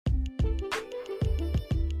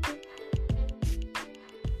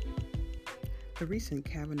The recent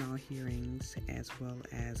Kavanaugh hearings, as well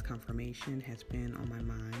as confirmation, has been on my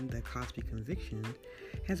mind. The Cosby conviction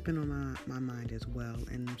has been on my mind as well.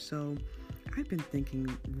 And so I've been thinking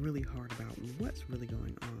really hard about what's really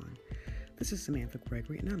going on. This is Samantha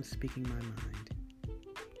Gregory, and I'm speaking my mind.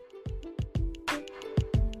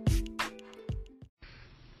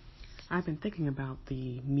 I've been thinking about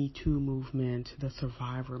the Me Too movement, the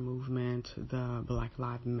Survivor movement, the Black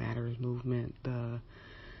Lives Matter movement, the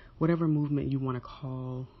whatever movement you want to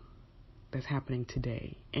call that's happening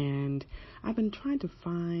today. And I've been trying to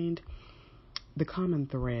find the common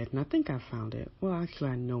thread, and I think I found it. Well,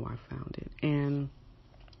 actually, I know I found it. And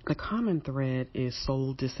the common thread is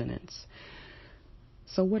soul dissonance.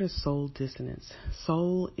 So what is soul dissonance?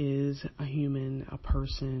 Soul is a human, a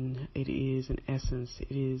person. It is an essence.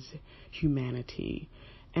 It is humanity.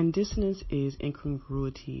 And dissonance is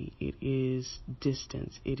incongruity. It is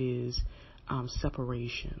distance. It is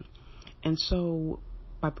separation. And so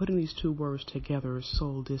by putting these two words together,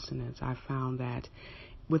 soul dissonance, I found that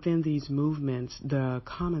within these movements, the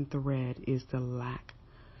common thread is the lack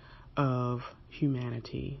of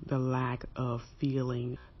humanity, the lack of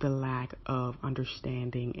feeling, the lack of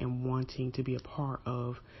understanding and wanting to be a part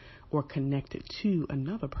of or connected to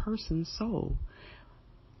another person's soul.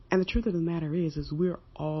 And the truth of the matter is we're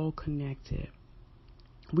all connected.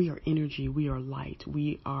 We are energy, we are light,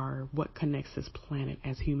 we are what connects this planet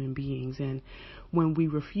as human beings. And when we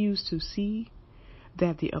refuse to see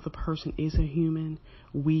that the other person is a human,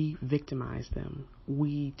 we victimize them.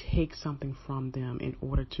 We take something from them in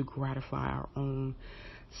order to gratify our own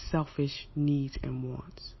selfish needs and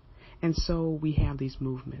wants. And so we have these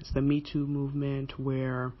movements, the Me Too movement,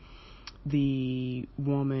 where the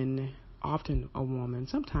woman, often a woman,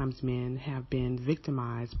 sometimes men, have been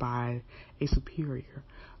victimized by a superior,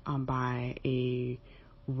 by a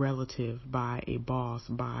relative, by a boss,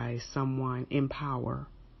 by someone in power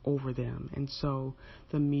over them. And so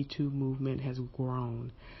the Me Too movement has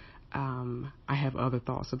grown. I have other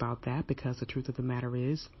thoughts about that, because the truth of the matter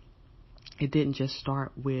is it didn't just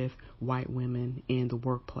start with white women in the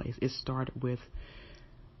workplace. It started with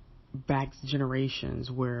back generations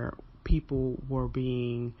where people were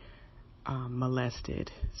being molested,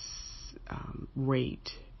 raped,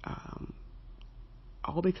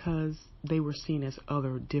 all because they were seen as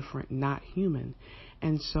other, different, not human.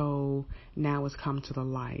 And so now it's come to the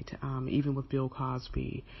light, even with Bill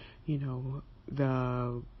Cosby. You know,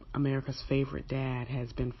 the America's Favorite Dad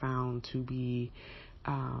has been found to be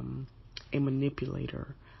a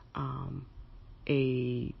manipulator,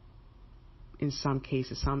 in some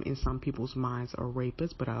cases, in some people's minds, a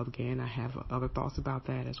rapist. But again, I have other thoughts about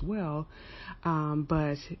that as well.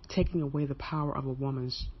 But taking away the power of a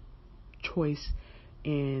woman's choice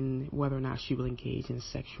in whether or not she will engage in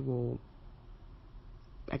sexual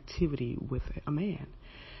activity with a man.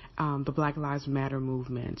 The Black Lives Matter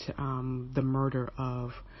movement, the murder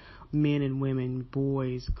of men and women,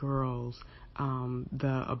 boys, girls,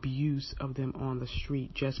 the abuse of them on the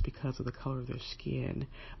street just because of the color of their skin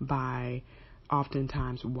by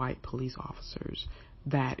oftentimes white police officers.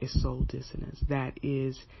 That is soul dissonance. That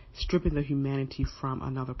is stripping the humanity from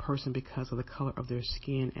another person because of the color of their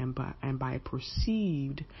skin and by a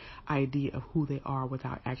perceived idea of who they are,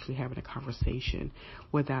 without actually having a conversation,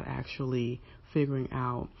 without actually figuring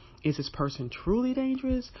out, is this person truly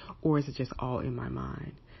dangerous, or is it just all in my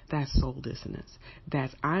mind? That's soul dissonance.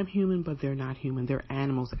 That's, I'm human, but they're not human. They're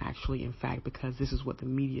animals, actually, in fact, because this is what the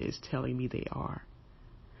media is telling me they are.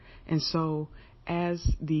 And so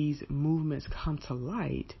as these movements come to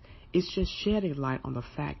light, it's just shedding light on the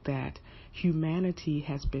fact that humanity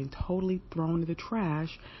has been totally thrown in the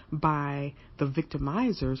trash by the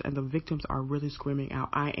victimizers, and the victims are really screaming out,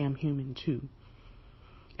 I am human too.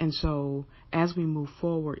 And so as we move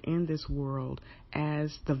forward in this world,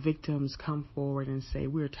 as the victims come forward and say,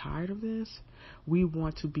 we're tired of this, we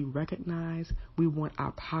want to be recognized, we want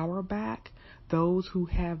our power back, those who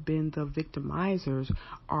have been the victimizers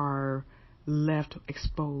are left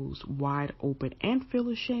exposed, wide open, and feel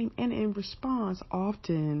ashamed, and in response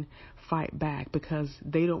often fight back, because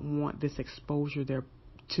they don't want this exposure there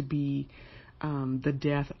to be the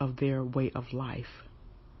death of their way of life,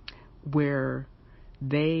 where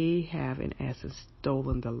they have in essence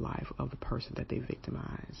stolen the life of the person that they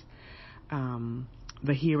victimize.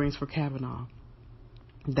 The hearings for Kavanaugh,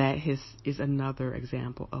 that is another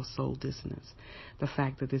example of soul dissonance. The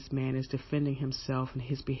fact that this man is defending himself and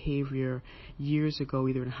his behavior years ago,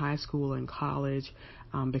 either in high school or in college,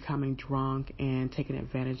 becoming drunk and taking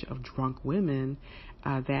advantage of drunk women,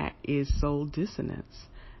 that is soul dissonance.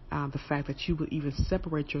 The fact that you would even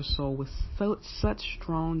separate your soul with such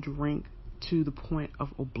strong drink to the point of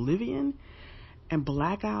oblivion, and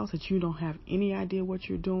blackouts that you don't have any idea what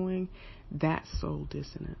you're doing, that's soul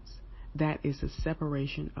dissonance. That is a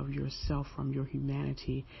separation of yourself from your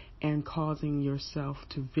humanity and causing yourself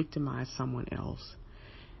to victimize someone else.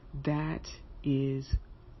 That is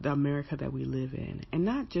the America that we live in. And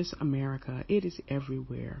not just America, it is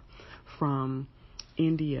everywhere. From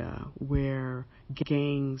India, where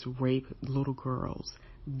gangs rape little girls,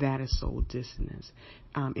 that is soul dissonance.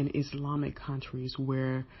 In Islamic countries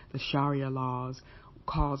where the Sharia laws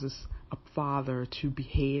causes a father to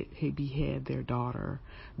behead their daughter,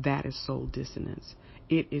 that is soul dissonance.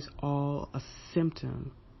 It is all a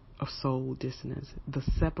symptom of soul dissonance, the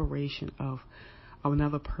separation of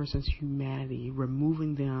another person's humanity,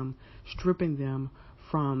 removing them, stripping them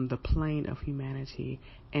from the plane of humanity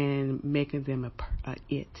and making them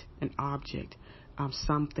an object,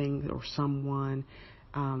 something or someone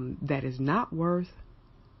that is not worth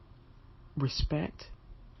respect,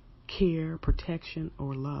 care, protection,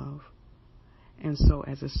 or love. And so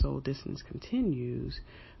as the soul dissonance continues,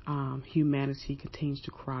 humanity continues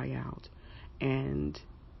to cry out. And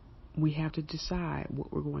we have to decide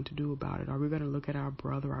what we're going to do about it. Are we going to look at our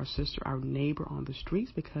brother, our sister, our neighbor on the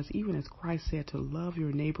streets? Because even as Christ said to love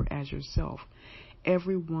your neighbor as yourself,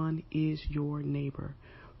 everyone is your neighbor.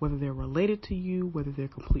 Whether they're related to you, whether they're a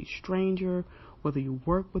complete stranger, whether you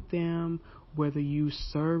work with them, whether you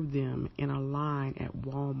serve them in a line at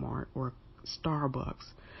Walmart or Starbucks,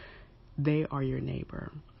 they are your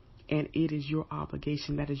neighbor. And it is your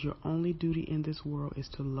obligation, that is your only duty in this world, is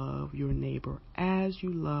to love your neighbor as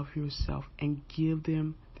you love yourself and give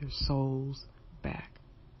them their souls back.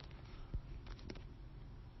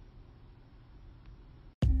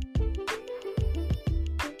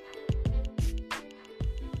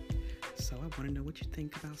 So I want to know what you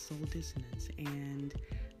think about soul dissonance and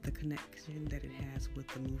the connection that it has with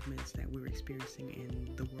the movements that we're experiencing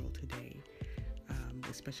in the world today.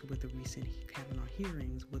 Especially with the recent Kavanaugh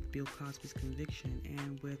hearings, with Bill Cosby's conviction,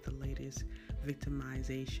 and with the latest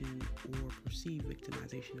victimization or perceived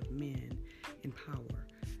victimization of men in power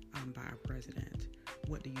by our president.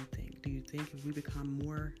 What do you think? Do you think if we become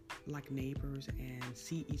more like neighbors and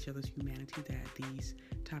see each other's humanity, that these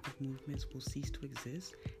type of movements will cease to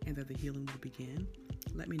exist and that the healing will begin?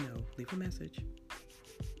 Let me know. Leave a message.